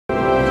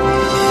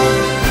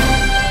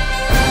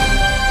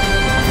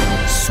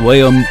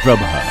Swayam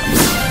Prabha.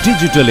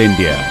 Digital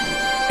India.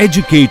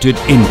 Educated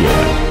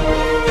India.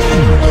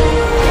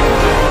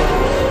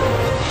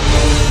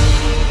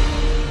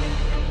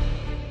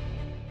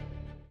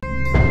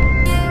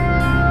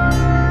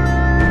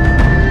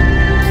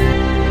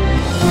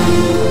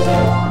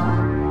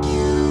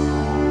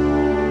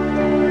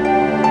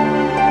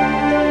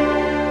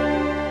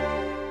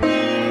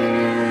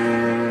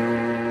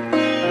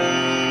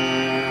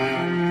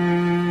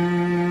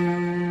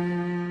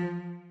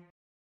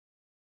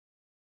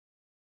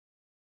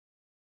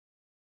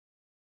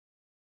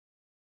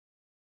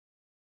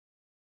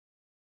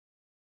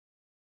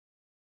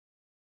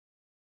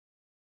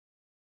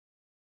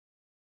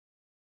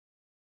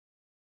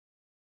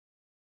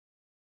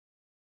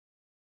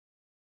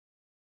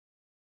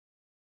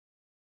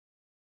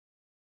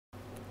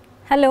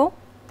 Hello,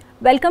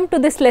 welcome to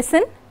this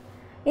lesson.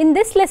 In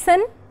this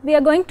lesson, we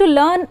are going to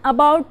learn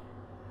about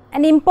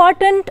an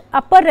important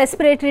upper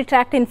respiratory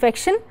tract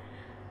infection,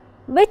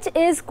 which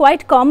is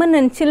quite common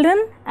in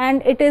children,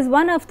 and it is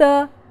one of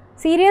the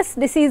serious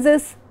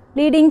diseases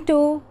leading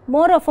to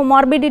more of a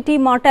morbidity,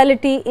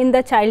 mortality in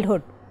the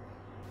childhood.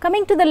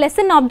 Coming to the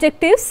lesson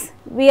objectives,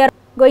 we are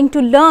going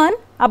to learn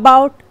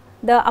about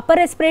the upper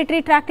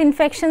respiratory tract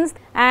infections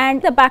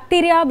and the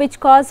bacteria which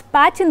cause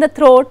patch in the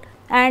throat,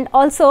 and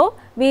also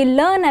we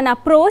learn an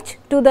approach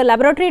to the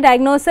laboratory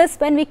diagnosis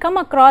when we come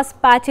across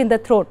patch in the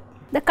throat.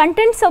 The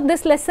contents of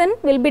this lesson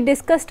will be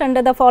discussed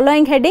under the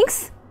following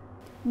headings.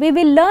 We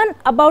will learn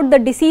about the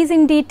disease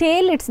in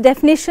detail, its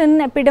definition,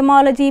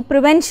 epidemiology,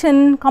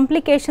 prevention,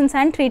 complications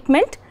and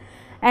treatment,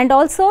 and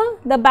also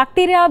the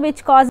bacteria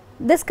which cause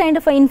this kind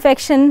of an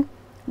infection,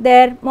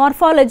 their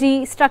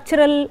morphology,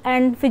 structural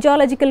and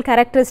physiological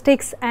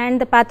characteristics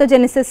and the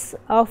pathogenesis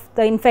of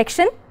the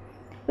infection.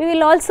 We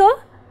will also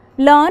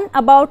learn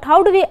about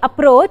how do we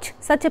approach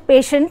such a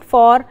patient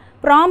for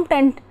prompt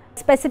and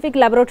specific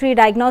laboratory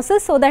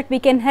diagnosis so that we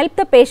can help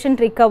the patient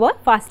recover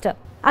faster.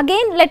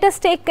 Again, let us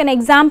take an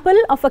example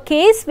of a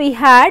case we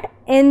had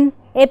in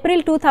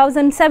April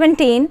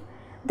 2017.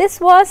 This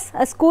was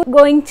a school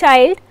going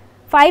child,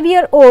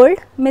 5-year-old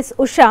Miss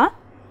Usha.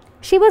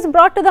 She was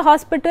brought to the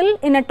hospital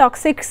in a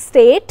toxic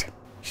state.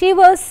 She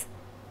was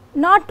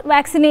not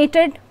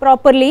vaccinated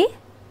properly,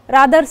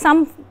 rather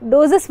some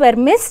doses were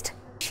missed.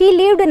 She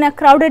lived in a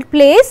crowded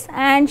place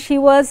and she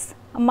was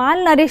a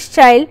malnourished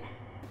child.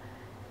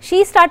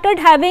 She started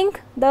having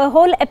the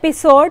whole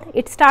episode.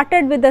 It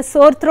started with a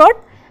sore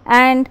throat,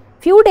 and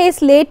few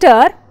days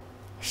later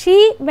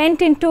she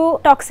went into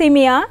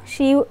toxemia.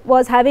 She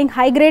was having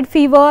high grade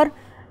fever,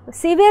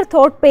 severe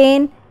throat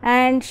pain,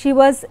 and she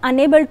was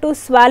unable to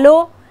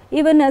swallow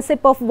even a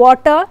sip of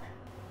water.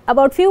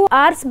 About few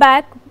hours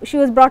back she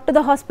was brought to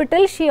the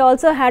hospital. She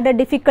also had a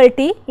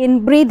difficulty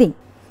in breathing.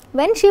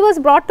 When she was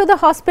brought to the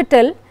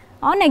hospital,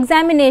 on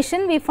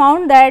examination we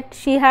found that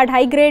she had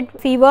high grade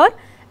fever,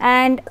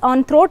 and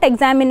on throat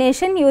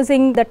examination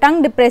using the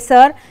tongue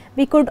depressor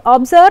we could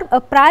observe a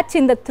patch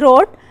in the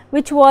throat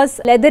which was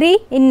leathery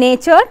in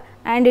nature,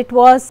 and it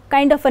was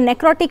kind of a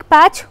necrotic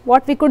patch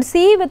what we could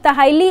see with the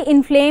highly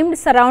inflamed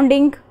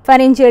surrounding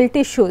pharyngeal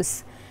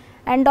tissues,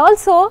 and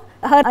also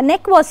her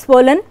neck was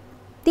swollen.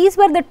 These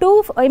were the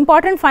two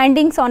important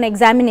findings on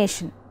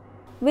examination.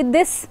 With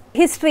this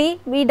history,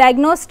 we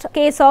diagnosed a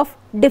case of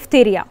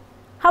diphtheria.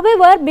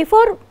 However,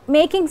 before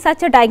making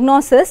such a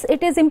diagnosis,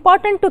 it is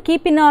important to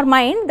keep in our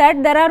mind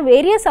that there are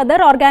various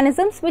other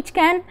organisms which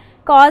can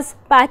cause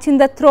patch in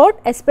the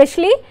throat,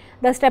 especially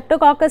the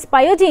Streptococcus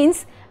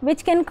pyogenes,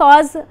 which can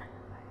cause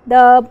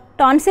the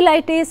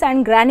tonsillitis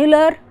and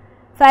granular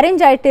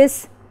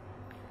pharyngitis,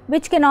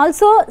 which can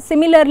also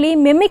similarly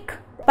mimic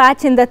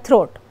patch in the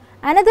throat.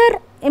 Another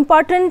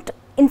important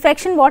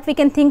infection what we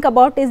can think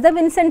about is the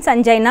Vincent's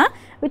angina,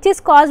 which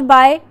is caused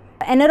by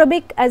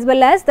anaerobic as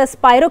well as the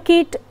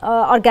spirochete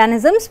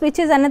organisms, which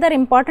is another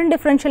important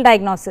differential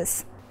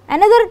diagnosis.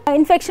 Another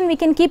infection we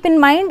can keep in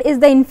mind is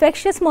the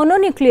infectious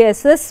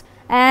mononucleosis,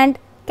 and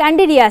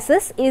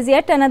candidiasis is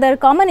yet another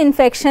common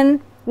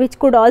infection which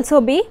could also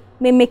be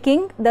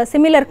mimicking the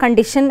similar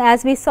condition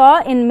as we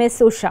saw in Miss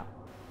Usha.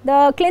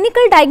 The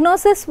clinical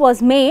diagnosis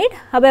was made,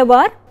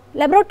 however,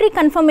 laboratory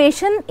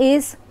confirmation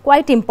is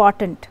quite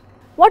important.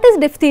 What is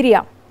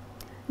diphtheria?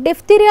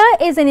 Diphtheria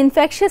is an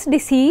infectious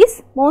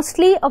disease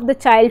mostly of the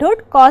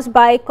childhood caused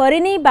by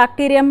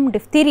Corynebacterium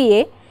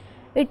diphtheriae.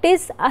 It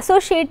is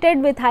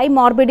associated with high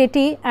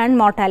morbidity and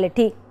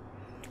mortality.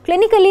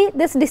 Clinically,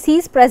 this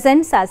disease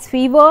presents as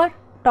fever,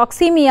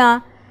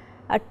 toxemia,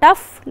 a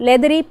tough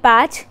leathery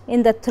patch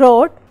in the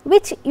throat,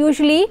 which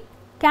usually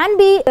can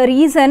be a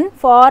reason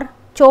for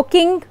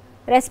choking,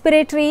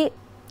 respiratory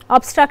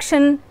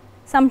obstruction,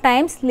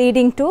 sometimes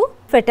leading to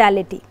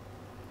fatality.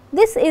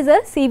 This is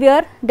a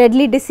severe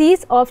deadly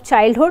disease of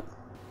childhood.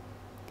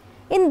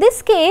 In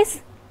this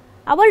case,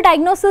 our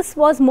diagnosis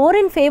was more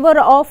in favor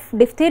of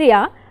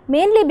diphtheria,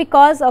 mainly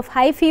because of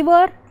high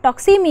fever,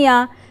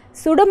 toxemia,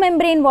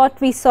 pseudomembrane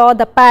what we saw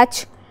the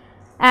patch,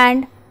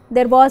 and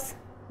there was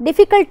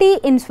difficulty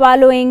in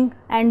swallowing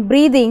and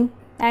breathing,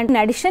 and in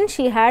addition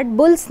she had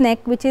bull's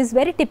neck, which is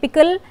very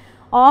typical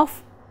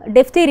of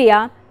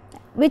diphtheria,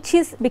 which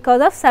is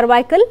because of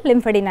cervical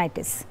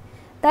lymphadenitis.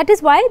 That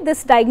is why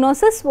this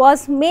diagnosis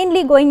was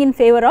mainly going in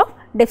favor of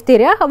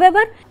diphtheria.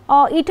 However,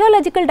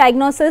 etiological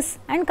diagnosis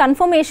and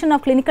confirmation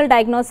of clinical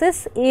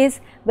diagnosis is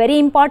very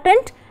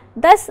important.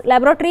 Thus,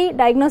 laboratory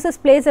diagnosis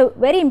plays a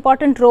very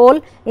important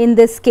role in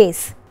this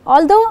case.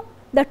 Although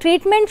the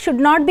treatment should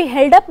not be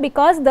held up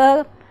because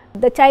the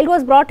child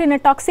was brought in a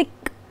toxic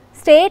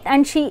state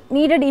and she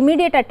needed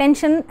immediate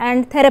attention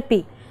and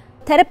therapy.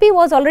 Therapy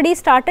was already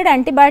started,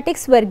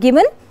 antibiotics were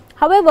given.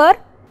 However,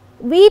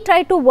 we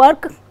try to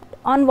work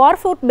on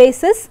war-foot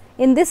basis.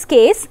 In this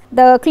case,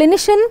 the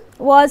clinician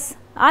was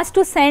asked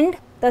to send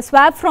the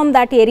swab from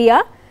that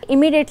area.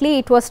 Immediately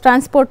it was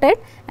transported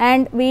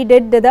and we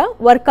did the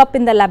workup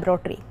in the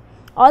laboratory.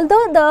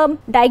 Although the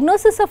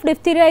diagnosis of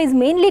diphtheria is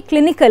mainly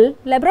clinical,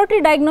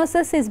 laboratory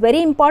diagnosis is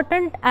very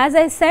important, as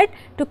I said,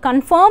 to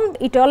confirm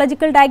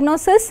etiological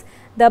diagnosis,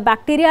 the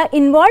bacteria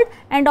involved,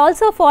 and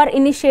also for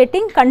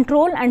initiating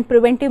control and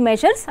preventive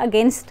measures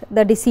against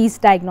the disease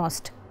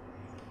diagnosed.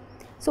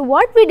 So,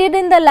 what we did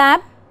in the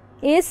lab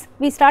is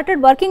we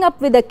started working up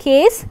with a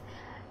case.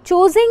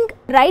 Choosing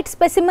right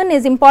specimen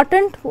is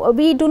important.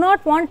 We do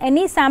not want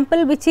any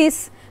sample which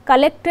is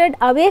collected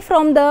away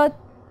from the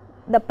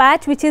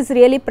patch which is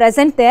really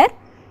present there.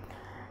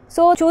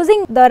 So,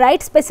 choosing the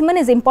right specimen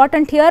is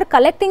important here.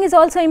 Collecting is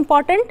also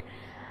important.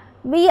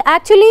 We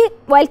actually,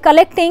 while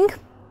collecting,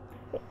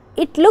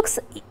 it looks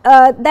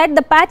that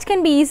the patch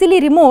can be easily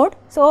removed.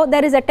 So,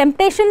 there is a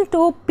temptation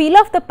to peel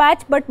off the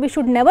patch, but we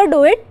should never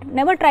do it,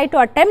 never try to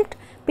attempt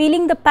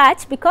peeling the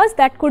patch, because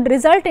that could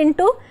result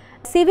into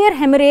severe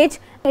hemorrhage.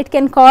 It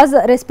can cause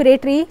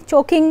respiratory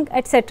choking,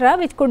 etc.,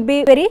 which could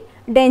be very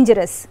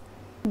dangerous.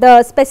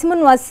 The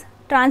specimen was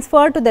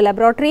transferred to the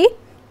laboratory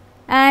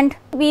and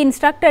we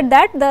instructed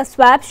that the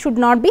swab should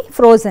not be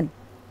frozen.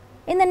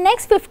 In the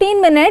next 15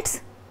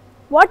 minutes,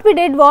 what we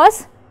did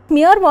was,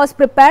 smear was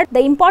prepared. The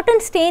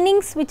important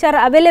stainings which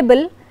are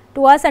available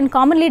to us and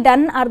commonly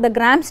done are the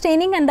Gram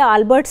staining and the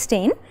Albert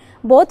stain.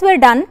 Both were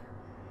done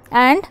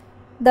and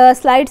the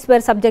slides were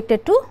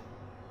subjected to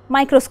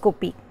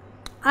microscopy.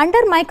 Under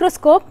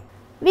microscope,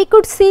 we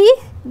could see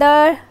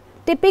the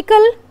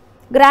typical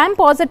Gram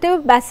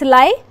positive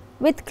bacilli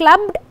with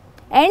clubbed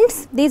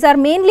ends. These are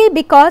mainly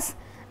because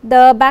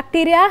the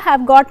bacteria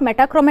have got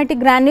metachromatic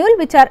granule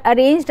which are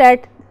arranged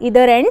at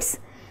either ends.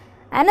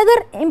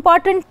 Another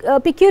important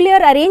peculiar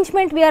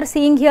arrangement we are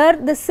seeing here,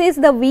 this is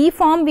the V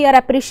form we are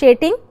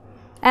appreciating,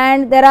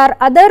 and there are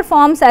other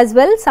forms as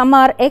well. Some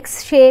are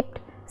X shaped,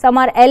 some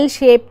are L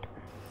shaped.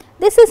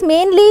 This is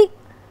mainly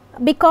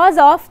because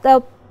of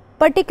the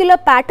particular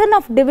pattern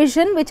of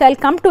division, which I will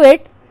come to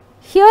it.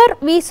 Here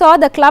we saw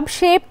the club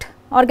shaped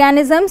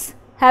organisms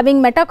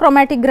having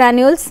metachromatic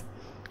granules,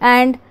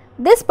 and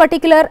this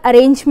particular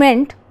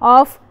arrangement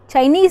of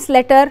Chinese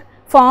letter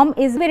form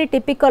is very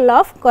typical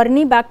of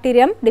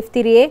Corynebacterium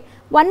diphtheriae.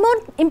 One more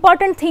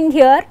important thing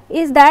here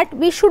is that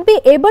we should be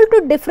able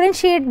to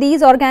differentiate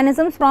these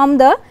organisms from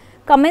the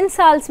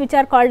commensals, which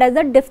are called as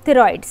the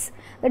diphtheroids.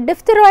 The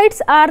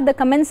diphtheroids are the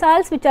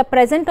commensals which are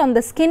present on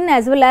the skin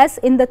as well as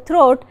in the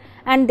throat,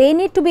 and they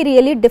need to be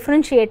really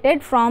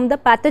differentiated from the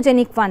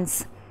pathogenic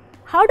ones.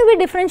 How do we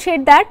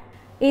differentiate that?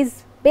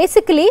 Is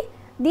basically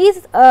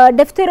these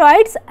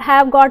diphtheroids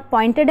have got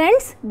pointed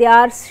ends, they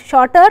are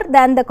shorter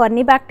than the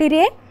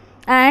Corynebacteriae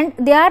and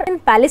they are in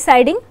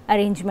palisading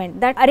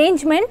arrangement. That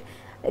arrangement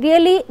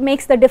really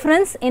makes the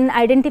difference in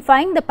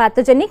identifying the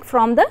pathogenic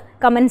from the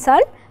commensal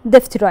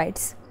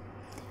diphtheroids.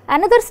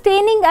 Another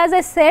staining, as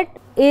I said,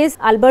 is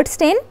Albert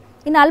stain.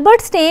 In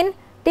Albert stain,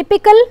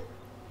 typical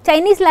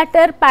Chinese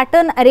letter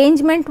pattern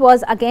arrangement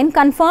was again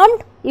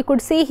confirmed. You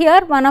could see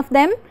here one of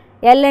them,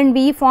 L and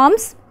V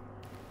forms.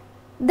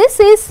 This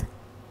is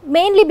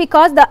mainly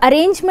because the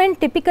arrangement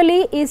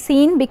typically is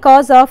seen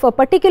because of a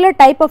particular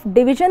type of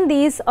division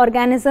these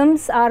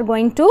organisms are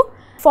going to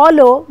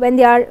follow when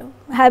they are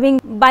having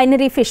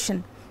binary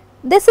fission.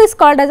 This is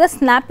called as a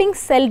snapping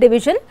cell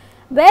division,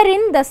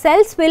 wherein the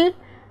cells will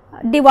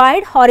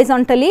divide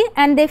horizontally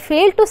and they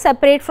fail to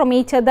separate from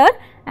each other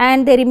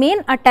and they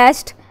remain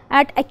attached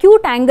at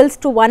acute angles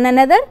to one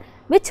another,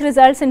 which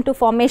results into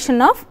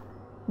formation of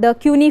the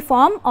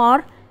cuneiform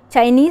or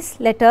Chinese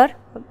letter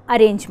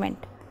arrangement.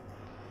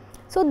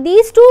 So,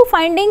 these two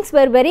findings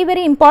were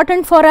very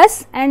important for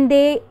us and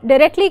they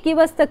directly give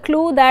us the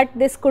clue that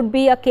this could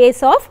be a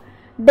case of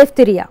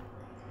diphtheria.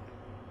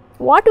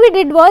 What we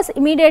did was,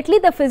 immediately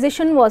the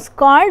physician was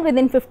called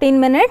within 15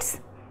 minutes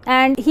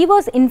and he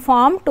was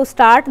informed to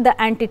start the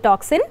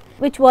antitoxin,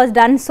 which was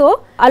done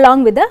so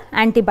along with the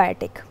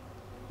antibiotic.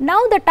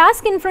 Now, the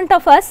task in front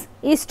of us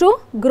is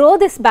to grow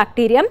this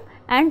bacterium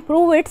and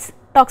prove its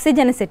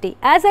toxigenicity.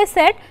 As I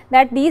said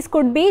that these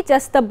could be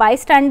just the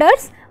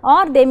bystanders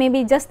or they may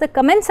be just the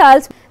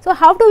commensals. So,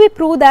 how do we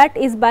prove that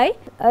is by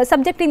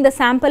subjecting the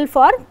sample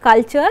for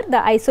culture,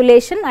 the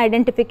isolation,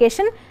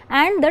 identification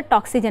and the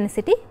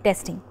toxigenicity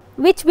testing,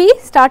 which we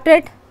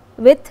started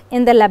with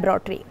in the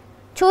laboratory.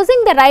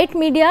 Choosing the right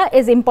media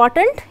is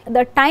important.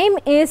 The time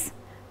is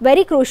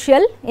very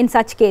crucial in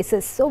such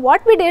cases. So,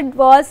 what we did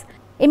was,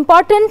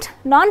 important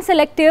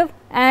non-selective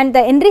and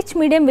the enriched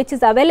medium which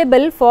is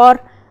available for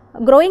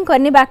growing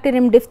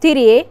Corynebacterium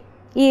diphtheriae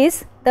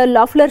is the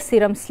Loeffler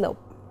serum slope.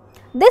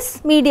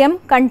 This medium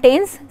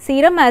contains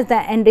serum as the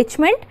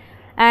enrichment,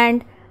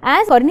 and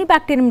as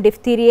Corynebacterium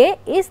diphtheriae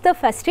is the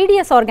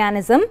fastidious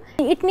organism,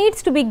 it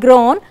needs to be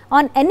grown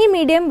on any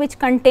medium which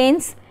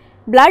contains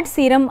blood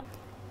serum.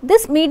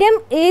 This medium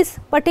is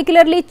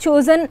particularly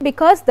chosen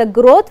because the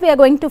growth we are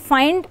going to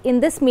find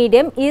in this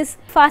medium is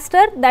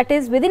faster, that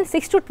is within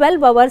 6 to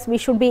 12 hours we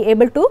should be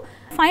able to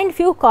find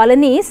few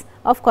colonies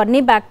of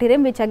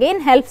Corynebacterium, which again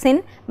helps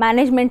in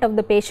management of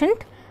the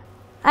patient.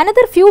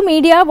 Another few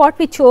media what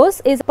we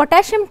chose is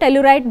potassium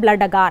tellurite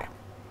blood agar,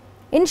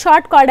 in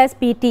short called as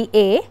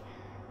PTA.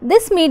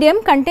 This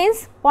medium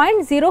contains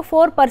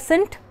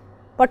 0.04%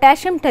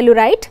 potassium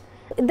tellurite.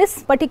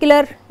 This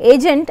particular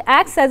agent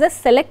acts as a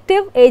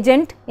selective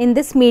agent in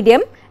this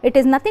medium. It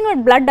is nothing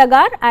but blood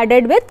agar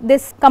added with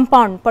this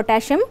compound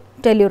potassium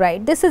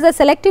tellurite. This is a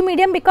selective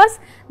medium because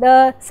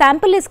the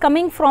sample is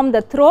coming from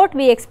the throat.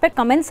 We expect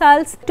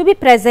commensals to be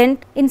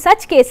present. In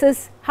such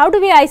cases, how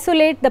do we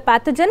isolate the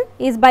pathogen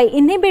is by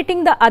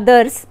inhibiting the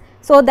others,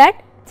 so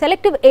that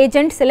selective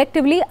agent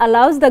selectively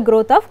allows the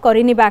growth of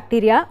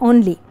Corynebacteria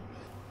only.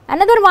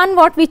 Another one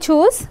what we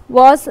chose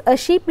was a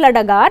sheep blood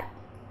agar,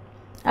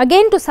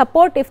 again to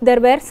support if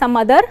there were some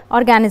other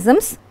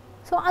organisms.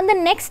 So, on the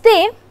next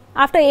day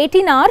after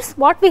 18 hours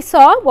what we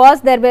saw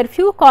was there were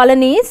few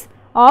colonies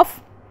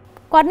of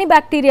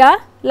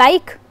Corynebacteria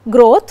like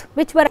growth,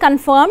 which were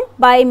confirmed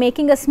by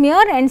making a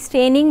smear and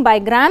staining by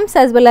Grams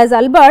as well as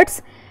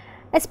Alberts.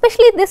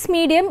 Especially this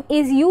medium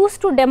is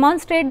used to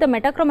demonstrate the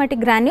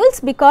metachromatic granules,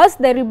 because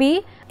there will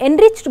be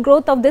enriched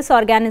growth of this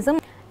organism.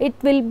 It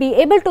will be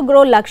able to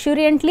grow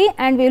luxuriantly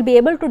and we will be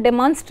able to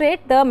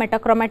demonstrate the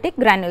metachromatic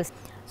granules.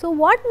 So,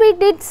 what we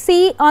did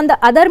see on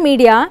the other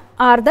media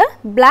are the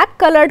black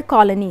colored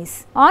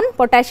colonies on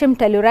potassium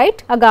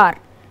tellurite agar.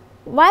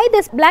 Why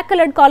this black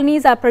colored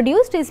colonies are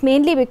produced is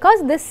mainly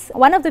because this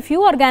one of the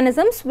few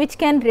organisms which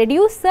can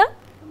reduce the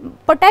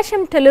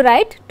potassium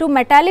tellurite to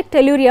metallic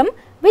tellurium,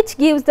 which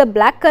gives the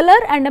black color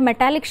and a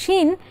metallic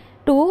sheen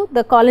to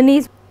the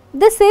colonies.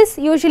 This is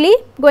usually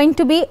going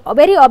to be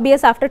very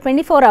obvious after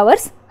 24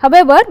 hours.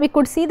 However, we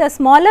could see the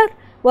smaller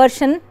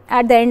version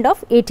at the end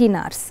of 18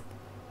 hours.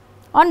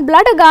 On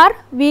blood agar,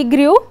 we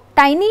grew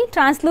tiny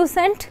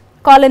translucent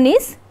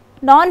colonies,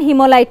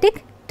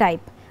 non-hemolytic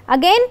type.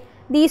 Again,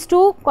 these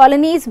two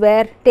colonies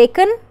were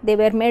taken, they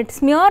were made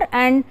smear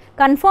and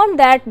confirmed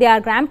that they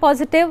are gram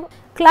positive,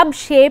 club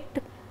shaped,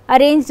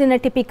 arranged in a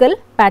typical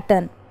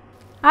pattern.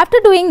 After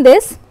doing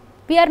this,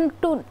 we are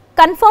to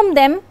confirm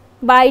them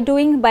by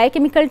doing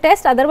biochemical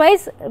test,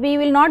 otherwise we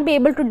will not be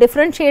able to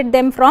differentiate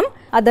them from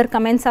other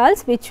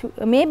commensals which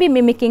may be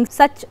mimicking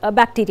such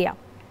bacteria.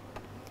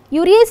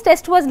 Urease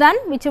test was done,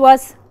 which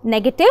was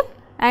negative,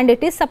 and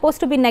it is supposed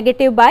to be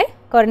negative by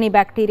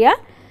Corynebacteria.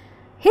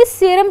 His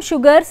serum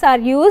sugars are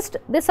used.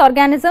 This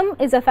organism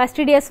is a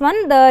fastidious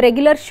one. The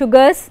regular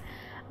sugars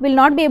will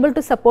not be able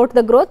to support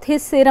the growth.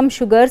 His serum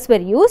sugars were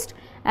used,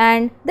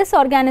 and this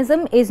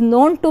organism is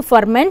known to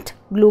ferment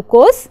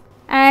glucose,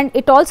 and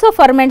it also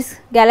ferments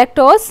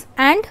galactose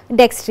and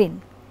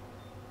dextrine.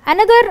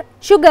 Another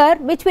sugar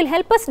which will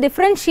help us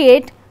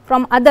differentiate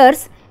from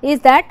others is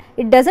that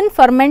it does not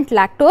ferment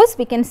lactose.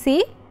 We can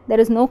see there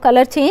is no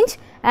color change,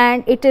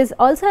 and it is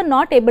also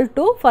not able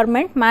to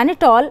ferment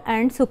mannitol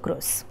and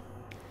sucrose.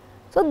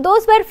 So,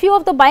 those were few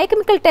of the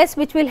biochemical tests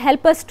which will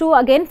help us to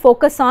again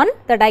focus on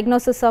the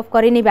diagnosis of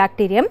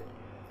Corynebacterium.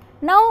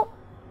 Now,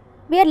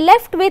 we are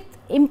left with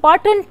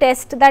important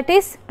test, that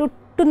is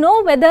to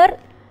know whether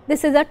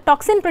this is a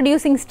toxin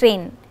producing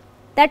strain.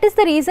 That is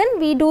the reason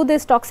we do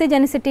this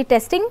toxigenicity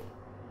testing.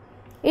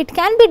 It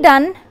can be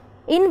done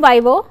in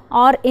vivo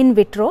or in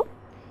vitro.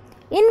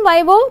 In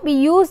vivo, we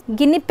use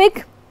guinea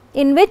pig,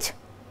 in which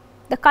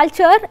the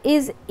culture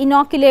is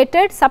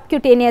inoculated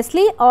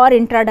subcutaneously or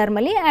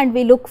intradermally, and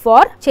we look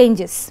for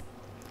changes.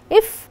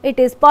 If it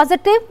is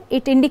positive,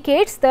 it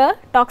indicates the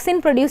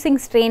toxin producing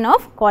strain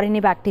of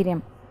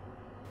Corynebacterium.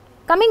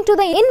 Coming to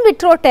the in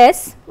vitro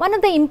test, one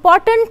of the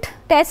important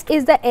tests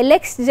is the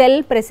LX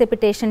gel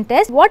precipitation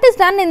test. What is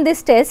done in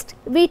this test?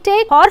 We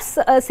take horse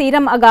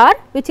serum agar,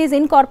 which is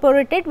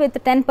incorporated with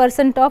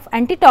 10% of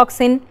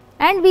antitoxin,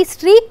 and we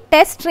streak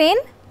test strain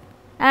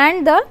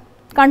and the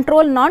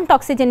control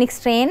non-toxigenic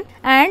strain,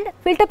 and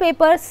filter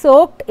paper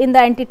soaked in the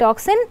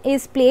antitoxin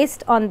is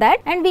placed on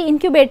that, and we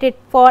incubate it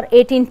for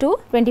 18 to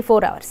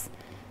 24 hours.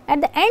 At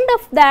the end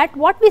of that,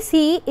 what we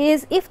see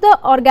is if the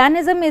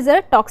organism is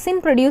a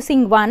toxin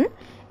producing one,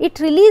 it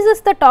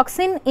releases the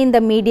toxin in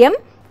the medium,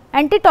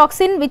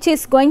 antitoxin which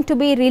is going to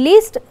be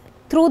released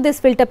through this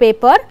filter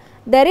paper.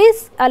 There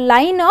is a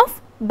line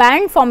of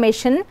band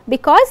formation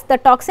because the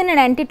toxin and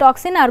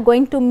antitoxin are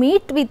going to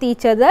meet with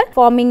each other,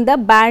 forming the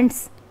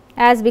bands,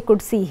 as we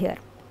could see here.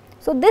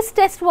 So, this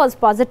test was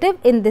positive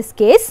in this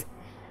case.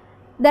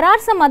 There are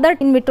some other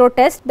in vitro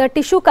tests, the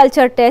tissue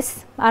culture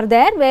tests are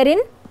there,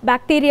 wherein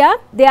bacteria,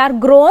 they are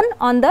grown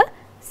on the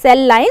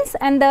cell lines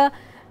and the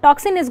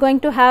toxin is going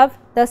to have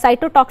the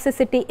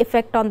cytotoxicity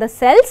effect on the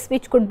cells,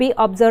 which could be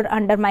observed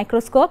under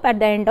microscope at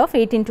the end of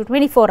 18 to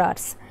 24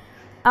 hours.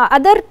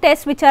 Other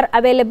tests which are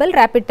available,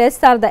 rapid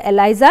tests, are the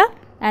ELISA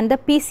and the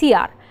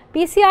PCR.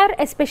 PCR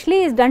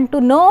especially is done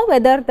to know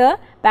whether the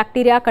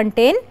bacteria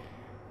contain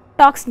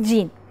tox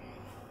gene.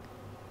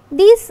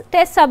 These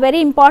tests are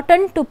very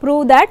important to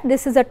prove that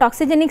this is a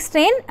toxigenic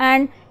strain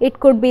and it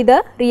could be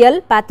the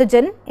real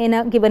pathogen in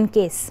a given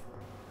case.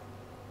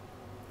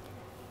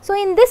 So,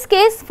 in this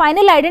case,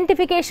 final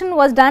identification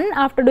was done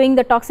after doing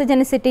the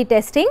toxigenicity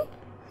testing,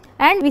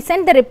 and we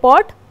sent the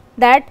report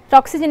that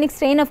toxigenic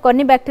strain of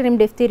Corynebacterium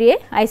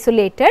diphtheriae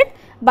isolated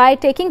by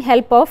taking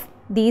help of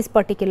these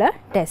particular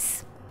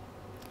tests.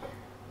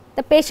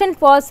 The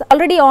patient was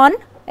already on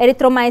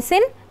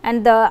erythromycin,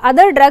 and the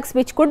other drugs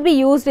which could be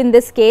used in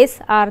this case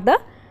are the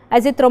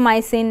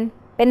azithromycin,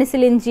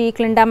 penicillin G,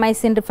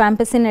 clindamycin,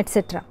 rifampicin,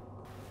 etc.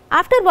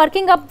 After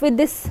working up with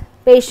this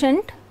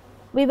patient,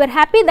 we were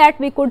happy that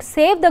we could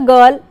save the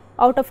girl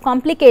out of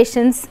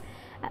complications,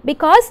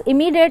 because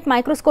immediate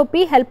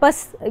microscopy helped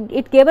us,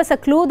 it gave us a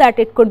clue that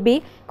it could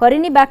be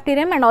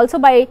Corynebacterium, and also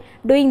by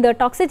doing the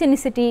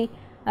toxigenicity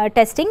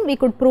testing we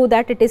could prove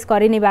that it is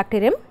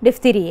Corynebacterium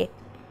diphtheriae.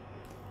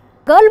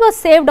 Girl was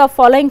saved of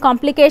following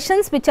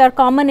complications which are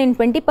common in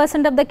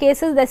 20% of the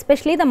cases,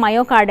 especially the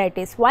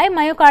myocarditis. Why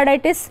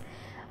myocarditis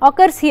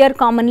occurs here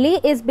commonly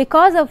is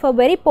because of a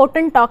very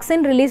potent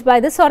toxin released by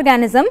this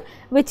organism,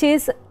 which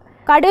is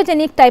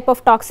cardiogenic type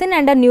of toxin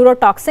and a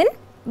neurotoxin.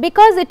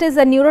 Because it is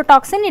a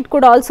neurotoxin, it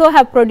could also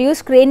have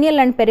produced cranial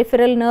and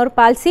peripheral nerve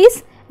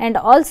palsies, and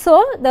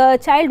also the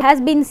child has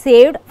been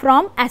saved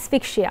from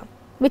asphyxia,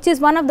 which is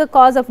one of the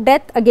cause of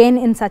death again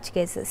in such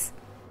cases.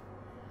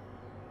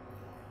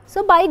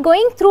 So, by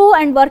going through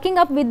and working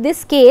up with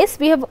this case,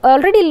 we have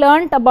already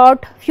learnt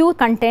about few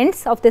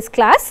contents of this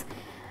class.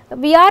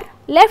 We are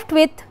left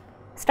with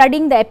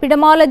studying the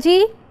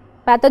epidemiology,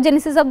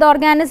 pathogenesis of the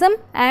organism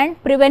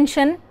and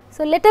prevention.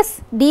 So, let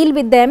us deal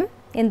with them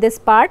in this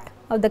part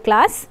of the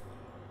class.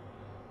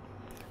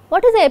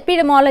 What is the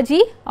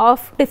epidemiology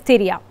of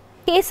diphtheria?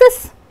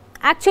 Cases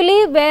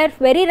actually were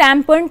very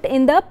rampant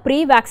in the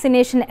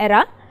pre-vaccination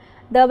era.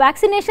 The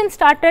vaccination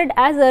started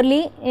as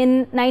early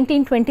in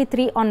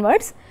 1923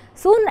 onwards.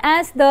 Soon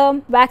as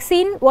the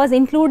vaccine was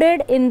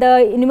included in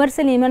the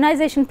universal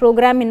immunization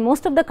program in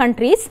most of the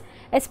countries,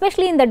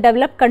 especially in the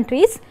developed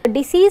countries, the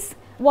disease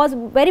was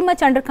very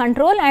much under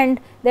control and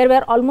there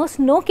were almost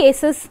no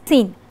cases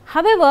seen.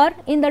 However,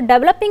 in the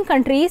developing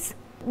countries,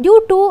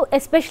 due to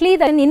especially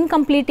the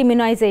incomplete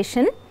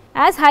immunization,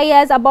 as high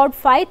as about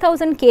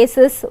 5,000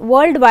 cases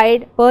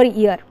worldwide per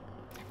year,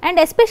 and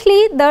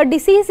especially the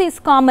disease is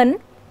common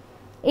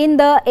in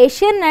the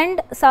Asian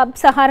and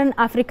sub-Saharan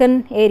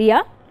African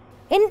area.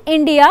 In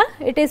India,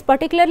 it is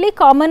particularly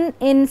common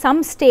in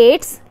some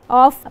states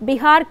of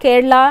Bihar,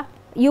 Kerala,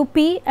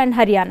 UP and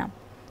Haryana.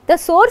 The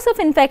source of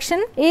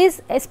infection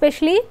is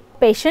especially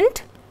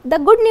patient. The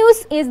good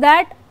news is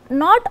that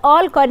not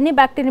all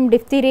Corynebacterium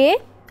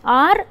diphtheriae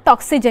are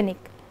toxigenic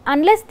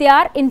unless they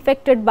are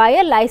infected by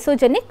a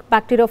lysogenic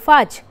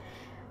bacteriophage.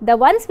 The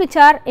ones which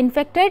are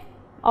infected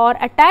or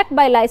attacked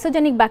by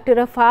lysogenic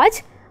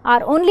bacteriophage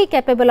are only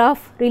capable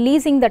of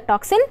releasing the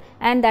toxin,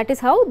 and that is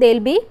how they will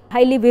be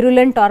highly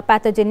virulent or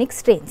pathogenic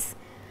strains.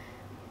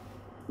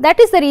 That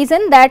is the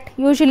reason that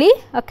usually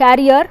a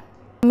carrier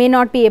may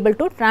not be able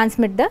to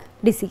transmit the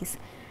disease.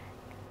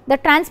 The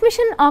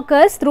transmission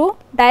occurs through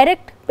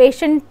direct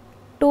patient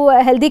to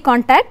a healthy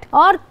contact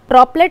or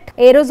droplet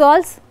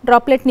aerosols,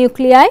 droplet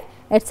nuclei,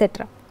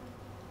 etc.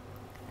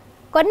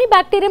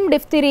 Corynebacterium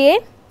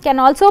diphtheriae can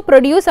also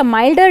produce a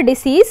milder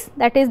disease,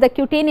 that is the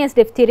cutaneous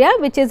diphtheria,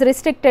 which is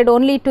restricted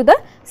only to the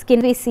skin.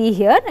 We see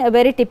here a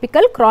very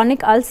typical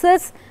chronic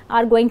ulcers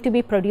are going to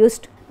be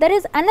produced. There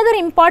is another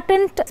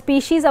important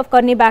species of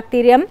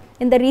Corynebacterium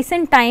in the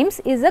recent times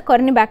is the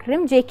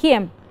Corynebacterium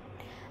jacquium.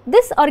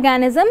 This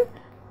organism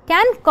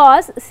can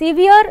cause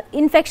severe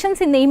infections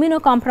in the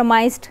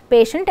immunocompromised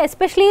patient,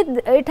 especially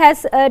it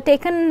has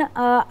taken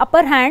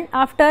upper hand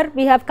after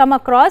we have come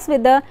across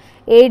with the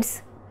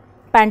AIDS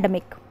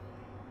pandemic.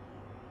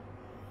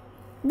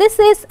 This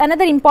is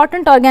another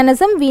important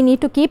organism we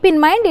need to keep in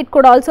mind. It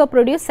could also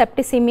produce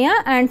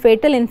septicemia and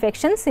fatal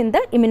infections in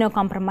the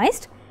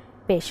immunocompromised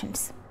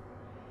patients.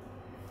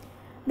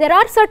 There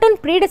are certain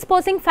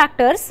predisposing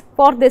factors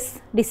for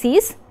this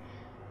disease,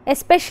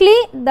 especially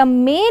the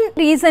main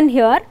reason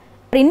here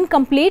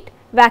incomplete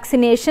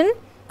vaccination.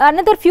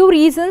 Another few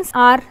reasons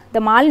are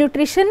the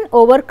malnutrition,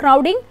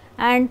 overcrowding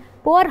and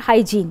poor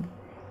hygiene.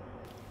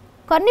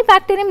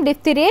 Corynebacterium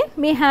diphtheriae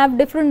may have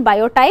different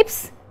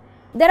biotypes.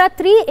 There are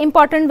three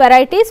important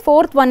varieties,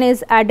 fourth one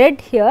is added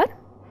here.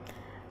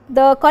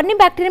 The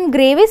Corynebacterium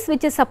gravis,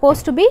 which is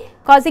supposed to be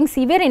causing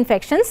severe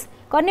infections,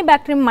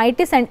 Corynebacterium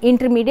mitis and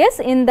intermedius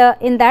in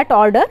that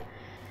order.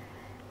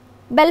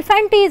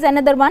 Belfanti is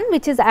another one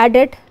which is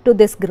added to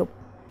this group.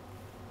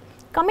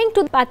 Coming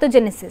to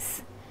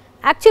pathogenesis,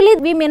 actually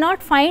we may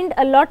not find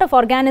a lot of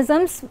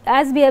organisms,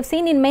 as we have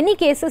seen in many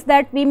cases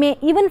that we may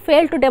even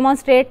fail to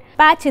demonstrate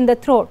patch in the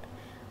throat.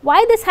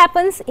 Why this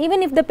happens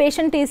even if the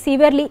patient is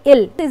severely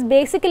ill? It is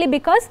basically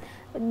because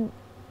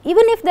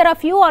even if there are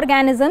few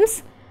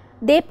organisms,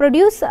 they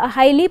produce a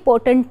highly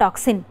potent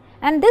toxin,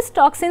 and this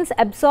toxin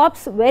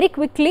absorbs very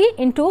quickly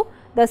into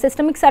the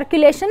systemic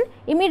circulation,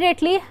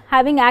 immediately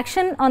having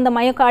action on the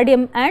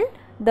myocardium and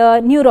the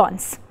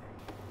neurons.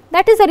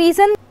 That is the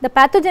reason the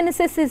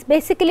pathogenesis is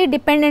basically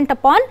dependent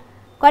upon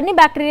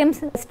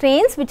Corynebacterium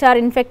strains which are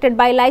infected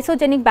by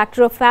lysogenic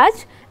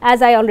bacteriophage,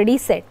 as I already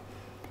said.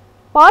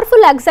 Powerful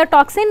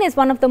exotoxin is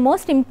one of the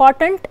most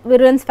important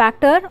virulence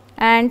factor,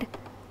 and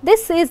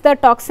this is the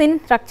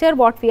toxin structure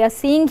what we are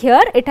seeing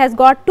here. It has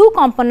got two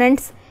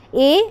components,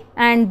 A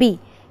and B.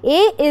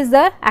 A is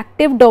the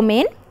active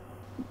domain,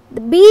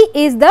 B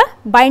is the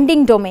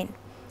binding domain.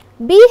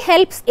 B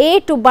helps A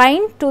to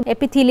bind to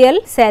epithelial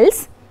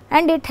cells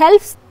and it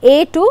helps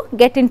A to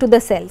get into the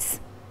cells.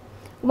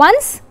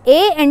 Once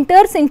A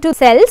enters into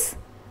cells,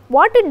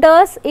 what it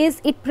does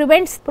is it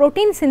prevents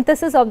protein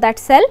synthesis of that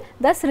cell,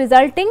 thus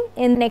resulting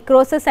in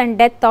necrosis and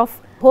death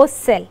of host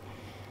cell.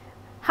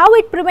 How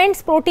it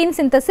prevents protein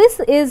synthesis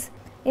is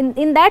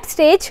in that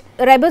stage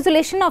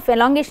ribosylation of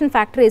elongation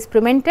factor is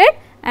prevented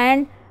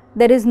and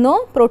there is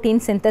no protein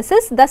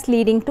synthesis, thus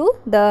leading to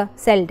the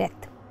cell death.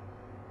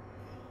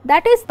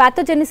 That is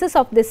pathogenesis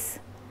of this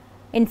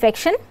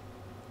infection.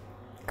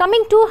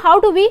 Coming to how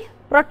do we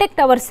protect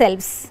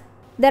ourselves?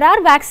 There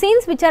are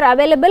vaccines which are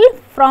available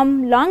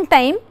from long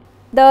time.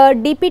 The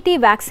DPT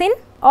vaccine,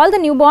 all the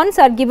newborns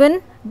are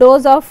given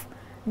dose of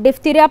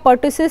diphtheria,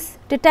 pertussis,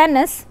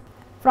 tetanus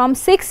from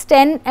 6,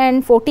 10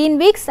 and 14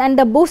 weeks, and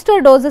the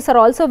booster doses are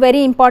also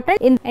very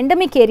important. In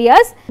endemic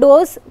areas,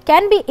 dose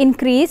can be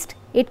increased,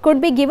 it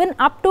could be given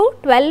up to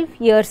 12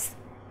 years.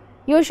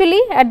 Usually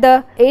at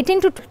the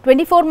 18 to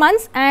 24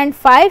 months and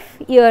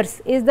 5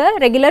 years is the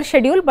regular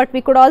schedule, but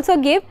we could also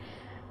give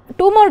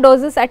 2 more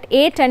doses at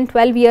 8 and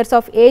 12 years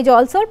of age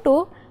also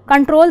to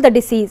control the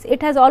disease.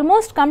 It has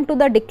almost come to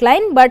the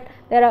decline, but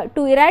there are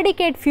to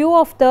eradicate few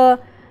of the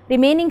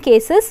remaining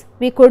cases,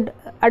 we could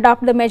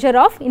adopt the measure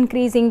of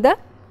increasing the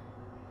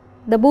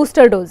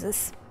booster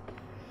doses.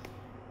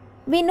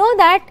 We know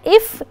that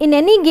if in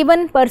any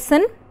given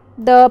person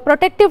the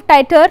protective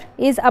titer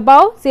is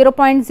above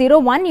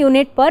 0.01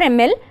 unit per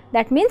ml,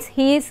 that means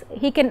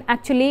he can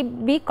actually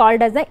be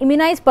called as an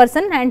immunized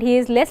person and he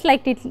is less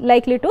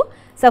likely to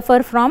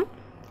suffer from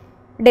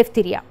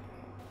diphtheria.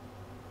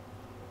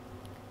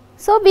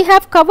 So, we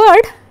have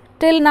covered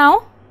till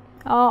now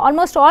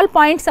almost all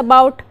points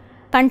about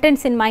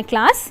contents in my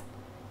class.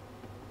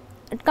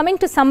 Coming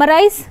to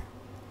summarize,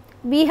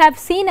 we have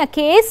seen a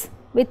case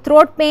with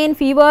throat pain,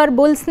 fever,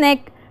 bull's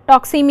neck,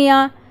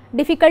 toxemia,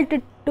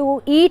 difficulty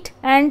to eat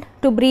and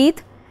to breathe.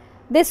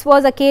 This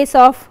was a case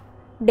of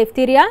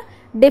diphtheria.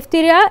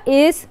 Diphtheria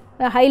is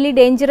a highly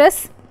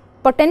dangerous,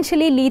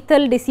 potentially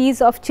lethal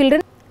disease of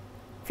children.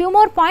 Few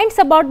more points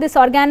about this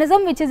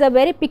organism, which is a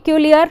very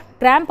peculiar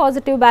gram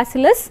positive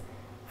bacillus,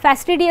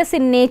 fastidious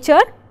in nature,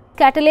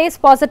 catalase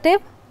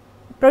positive,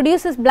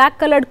 produces black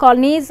colored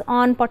colonies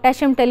on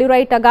potassium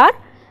tellurite agar,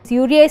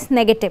 urease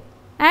negative,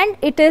 and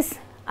it is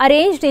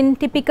arranged in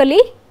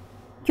typically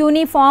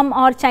cuneiform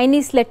or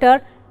Chinese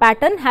letter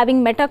pattern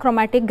having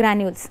metachromatic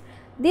granules.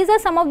 These are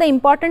some of the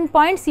important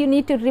points you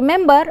need to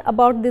remember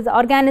about this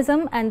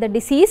organism and the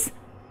disease,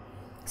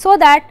 so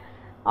that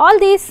all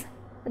these,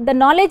 the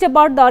knowledge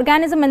about the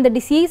organism and the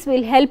disease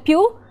will help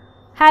you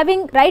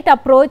having right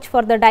approach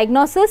for the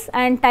diagnosis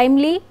and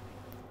timely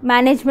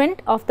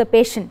management of the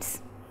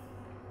patients.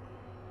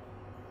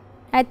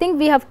 I think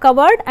we have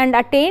covered and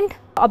attained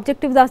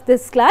objectives of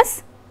this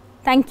class.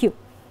 Thank you.